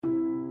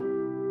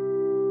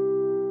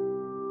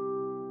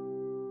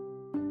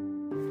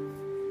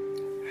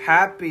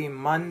Happy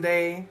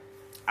Monday.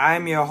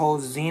 I'm your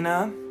host,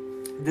 Zena.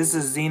 This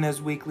is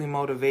Zena's Weekly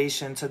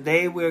Motivation.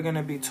 Today we're going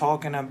to be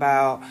talking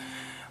about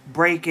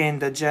breaking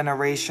the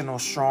generational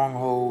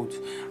strongholds.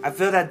 I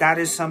feel that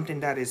is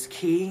something that is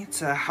key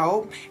to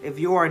help. If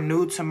you are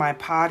new to my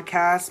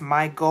podcast,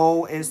 my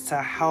goal is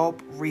to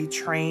help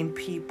retrain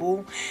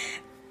people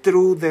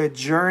through their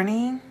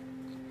journey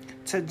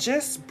to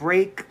just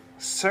break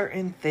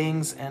certain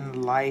things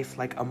in life,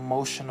 like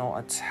emotional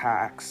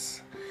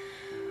attacks,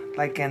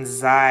 like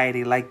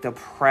anxiety, like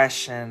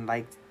depression,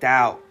 like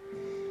doubt.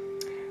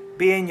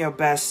 Being your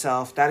best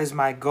self, that is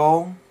my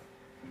goal.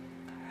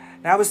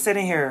 And I was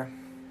sitting here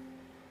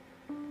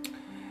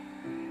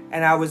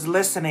and I was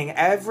listening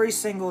every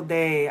single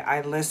day. I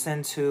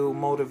listen to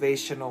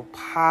motivational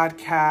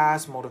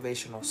podcasts,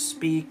 motivational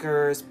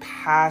speakers,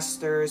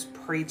 pastors,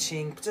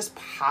 preaching, just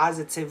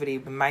positivity.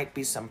 It might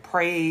be some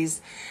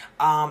praise.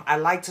 I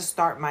like to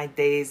start my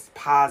days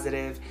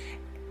positive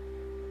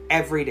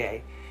every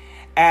day.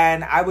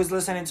 And I was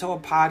listening to a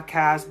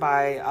podcast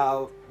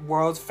by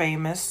world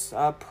famous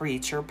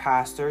preacher,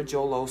 pastor,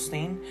 Joel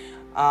Osteen.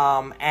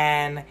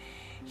 And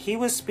he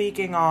was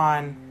speaking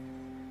on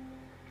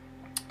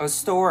a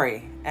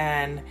story.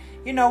 And,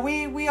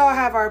 we all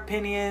have our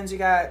opinions. You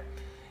got,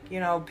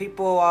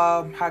 people,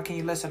 how can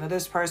you listen to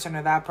this person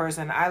or that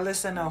person? I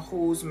listen to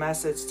whose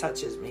message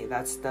touches me.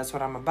 That's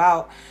what I'm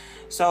about.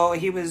 So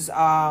he was,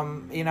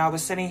 I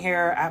was sitting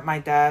here at my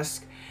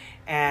desk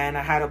and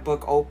I had a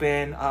book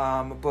open,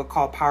 a book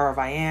called Power of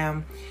I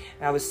Am.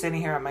 And I was sitting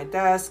here at my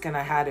desk and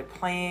I had it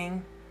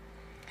playing.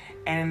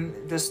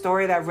 And the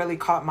story that really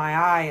caught my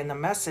eye and the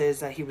message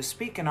that he was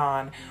speaking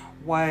on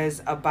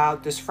was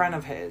about this friend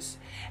of his.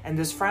 And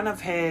this friend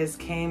of his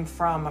came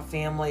from a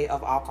family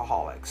of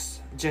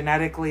alcoholics.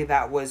 Genetically,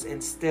 that was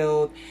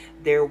instilled.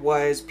 There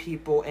was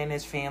people in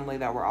his family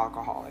that were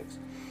alcoholics.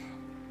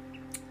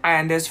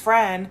 And this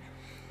friend,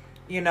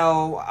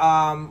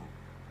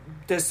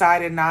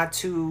 decided not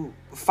to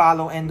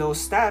follow in those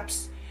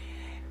steps.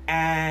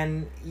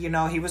 And,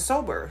 he was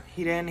sober.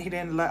 He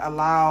didn't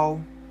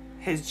allow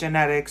his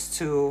genetics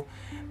to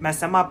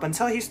mess him up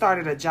until he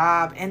started a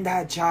job. In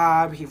that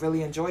job, he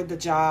really enjoyed the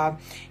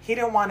job. He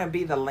didn't want to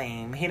be the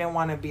lame. He didn't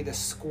want to be the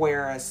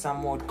square, as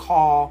some would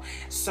call.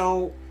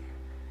 So,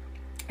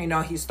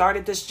 he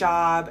started this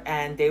job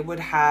and they would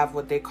have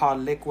what they call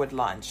liquid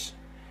lunch,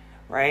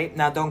 right?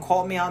 Now, don't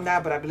quote me on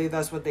that, but I believe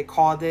that's what they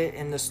called it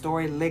in the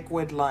story,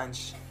 liquid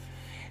lunch.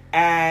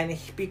 And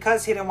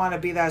because he didn't want to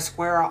be that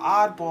square or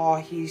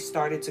oddball, he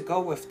started to go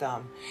with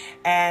them.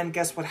 And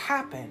guess what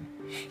happened?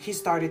 He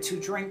started to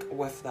drink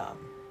with them.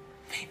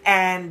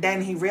 And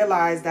then he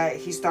realized that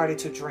he started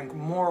to drink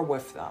more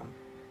with them.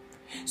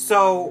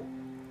 So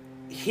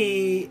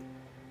I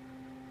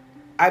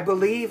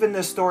believe in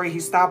the story, he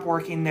stopped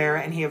working there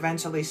and he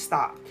eventually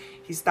stopped.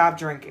 He stopped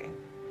drinking.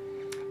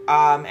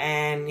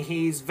 And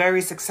he's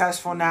very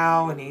successful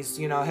now, and he's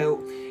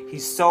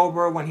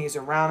sober. When he's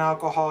around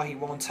alcohol, he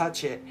won't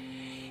touch it.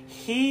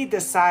 He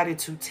decided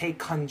to take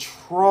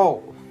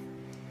control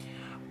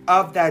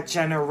of that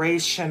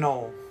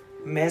generational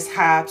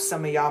mishap.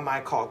 Some of y'all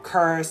might call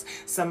curse.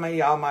 Some of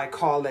y'all might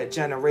call it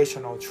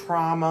generational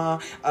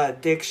trauma,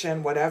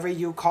 addiction, whatever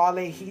you call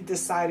it. He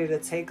decided to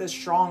take a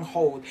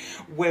stronghold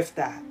with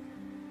that.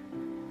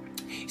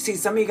 See,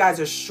 some of you guys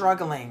are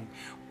struggling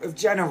with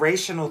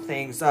generational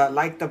things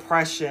like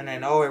depression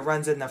and it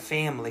runs in the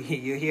family.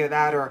 You hear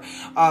that? Or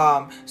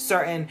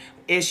certain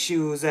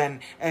issues and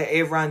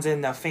it runs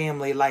in the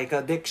family like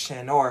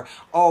addiction, or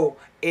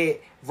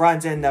it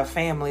runs in the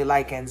family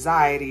like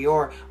anxiety,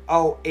 or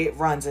it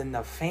runs in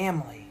the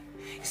family.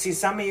 See,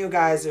 some of you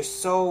guys are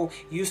so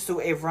used to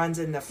it runs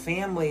in the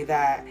family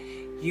that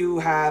you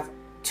have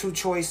two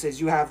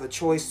choices. You have a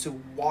choice to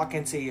walk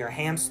into your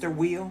hamster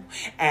wheel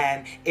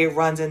and it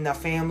runs in the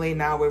family.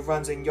 Now it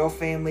runs in your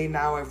family.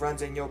 Now it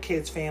runs in your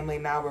kid's family.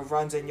 Now it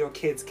runs in your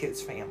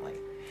kid's family.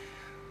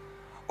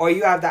 Or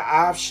you have the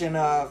option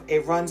of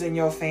it runs in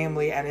your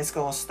family and it's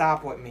going to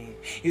stop with me.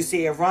 You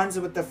see, it runs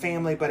with the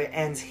family, but it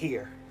ends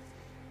here.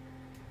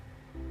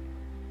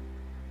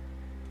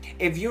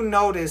 If you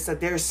notice that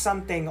there's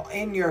something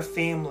in your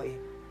family,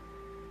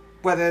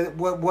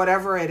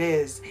 whatever it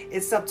is,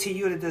 it's up to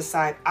you to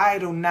decide. I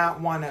do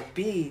not want to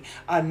be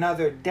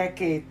another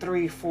decade,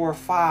 3, 4,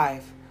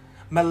 5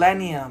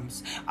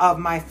 millenniums of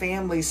my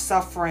family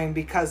suffering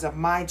because of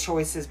my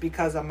choices,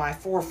 because of my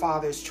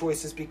forefathers'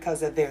 choices,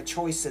 because of their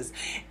choices.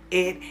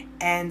 It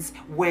ends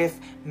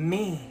with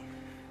me.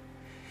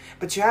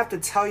 But you have to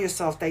tell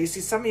yourself that,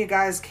 some of you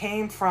guys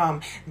came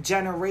from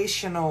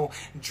generational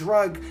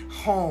drug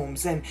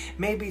homes and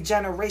maybe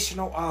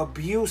generational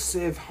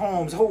abusive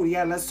homes. Oh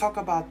yeah, let's talk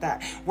about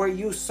that. Where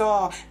you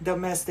saw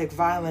domestic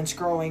violence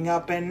growing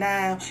up and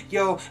now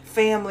your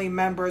family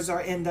members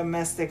are in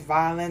domestic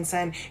violence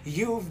and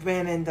you've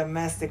been in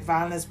domestic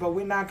violence, but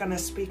we're not going to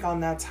speak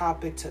on that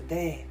topic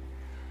today.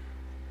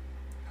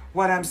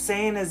 What I'm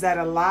saying is that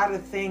a lot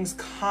of things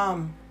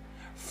come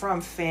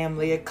from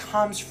family. It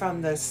comes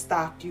from the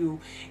stock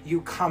you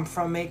come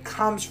from. It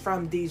comes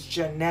from these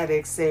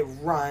genetics. It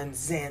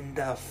runs in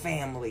the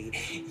family.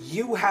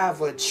 You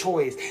have a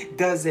choice.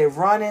 Does it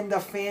run in the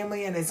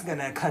family and it's going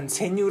to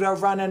continue to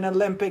run an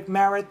Olympic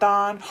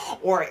marathon?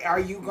 Or are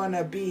you going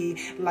to be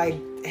like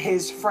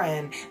his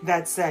friend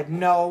that said,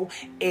 no,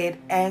 it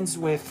ends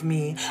with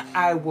me.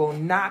 I will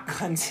not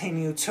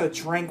continue to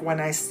drink when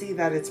I see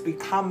that it's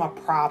become a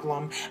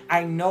problem.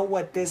 I know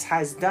what this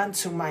has done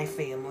to my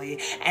family,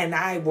 and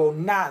I will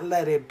not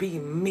let it be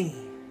me.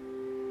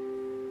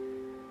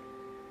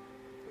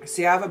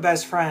 See, I have a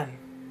best friend.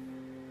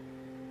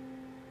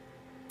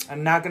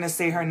 I'm not going to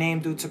say her name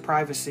due to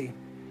privacy.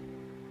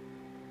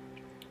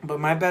 But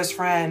my best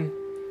friend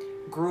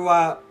grew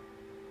up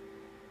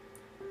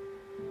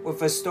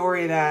with a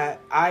story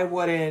that I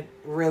wouldn't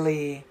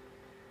really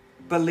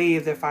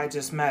believe if I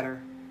just met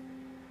her.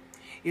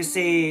 You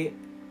see,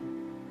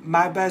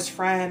 my best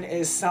friend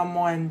is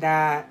someone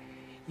that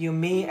you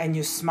meet and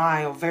you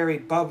smile, very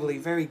bubbly,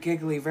 very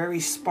giggly, very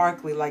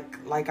sparkly,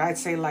 like I'd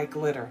say like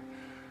glitter.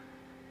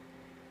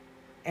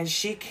 And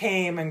she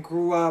came and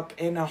grew up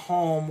in a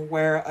home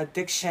where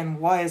addiction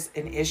was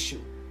an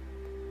issue.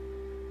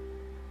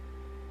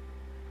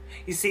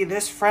 You see,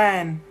 this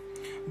friend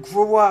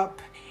grew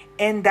up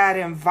in that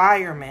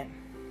environment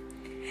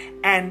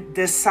and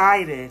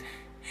decided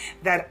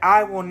that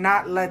I will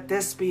not let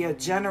this be a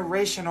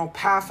generational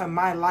path in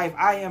my life.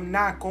 I am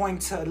not going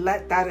to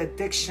let that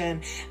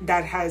addiction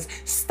that has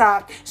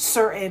stopped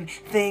certain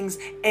things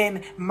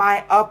in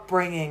my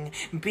upbringing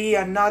be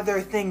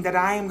another thing that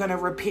I am going to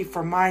repeat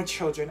for my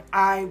children.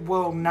 I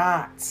will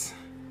not.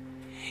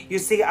 You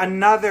see,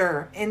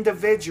 another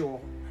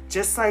individual,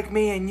 just like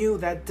me and you,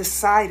 that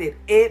decided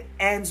it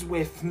ends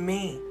with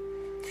me.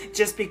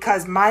 Just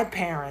because my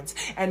parents,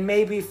 and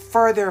maybe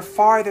farther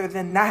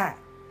than that,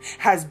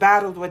 has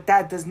battled with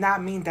that, does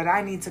not mean that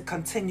I need to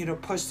continue to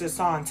push this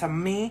on to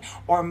me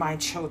or my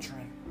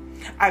children.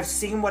 I've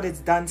seen what it's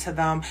done to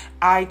them.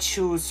 I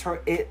choose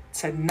for it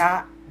to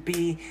not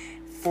be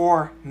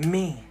for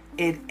me.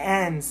 It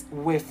ends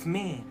with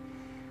me.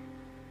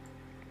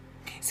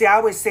 See, I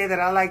always say that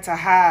I like to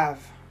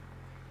have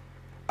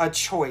a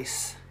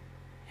choice,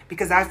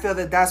 because I feel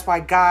that that's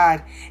why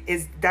that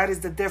is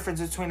the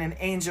difference between an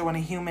angel and a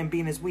human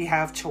being, is we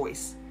have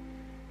choice.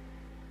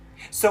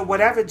 So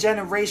whatever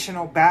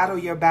generational battle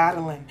you're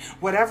battling,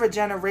 whatever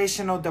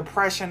generational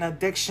depression,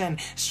 addiction,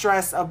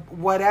 stress,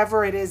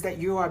 whatever it is that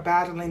you are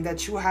battling,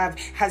 that you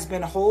has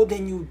been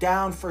holding you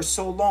down for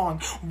so long,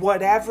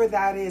 whatever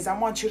that is, I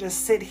want you to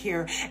sit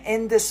here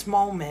in this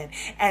moment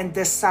and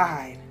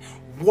decide,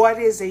 what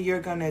is it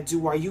you're going to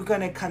do? Are you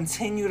going to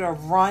continue to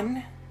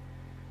run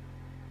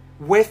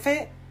with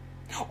it?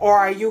 Or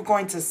are you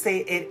going to say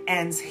it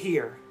ends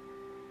here?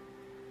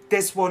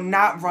 This will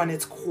not run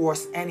its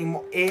course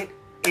anymore. It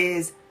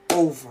is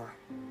over.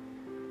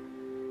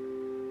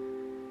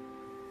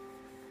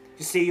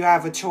 You see, you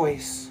have a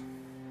choice.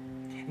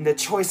 And the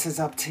choice is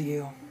up to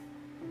you.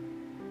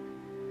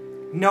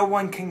 No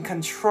one can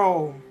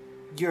control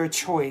your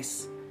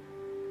choice.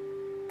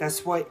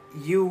 That's what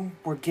you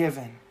were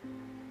given.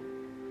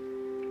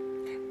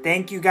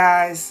 Thank you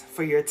guys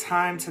for your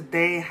time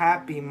today.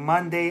 Happy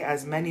Monday,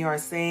 as many are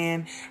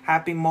saying.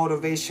 Happy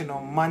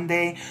Motivational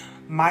Monday.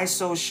 My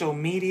social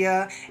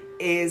media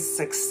is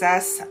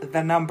success,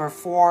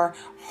 4,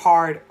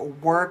 hard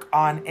work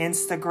on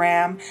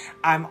Instagram.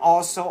 I'm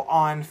also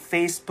on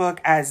Facebook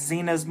as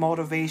Zena's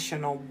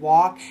Motivational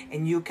Walk,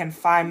 and you can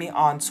find me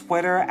on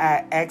Twitter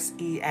at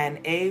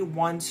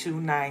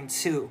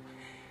XENA1292.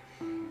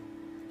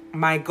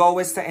 My goal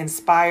is to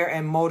inspire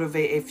and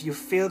motivate. If you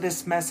feel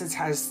this message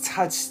has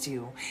touched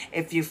you,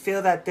 if you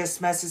feel that this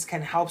message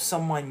can help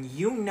someone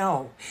you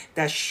know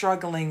that's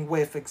struggling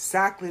with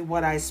exactly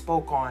what I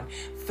spoke on,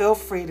 feel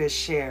free to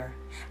share.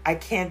 I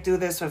can't do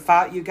this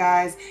without you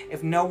guys.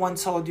 If no one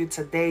told you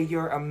today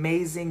you're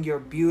amazing, you're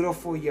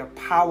beautiful, you're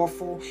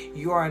powerful,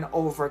 you're an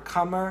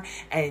overcomer,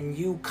 and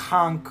you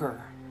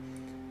conquer.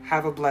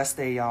 Have a blessed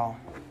day, y'all.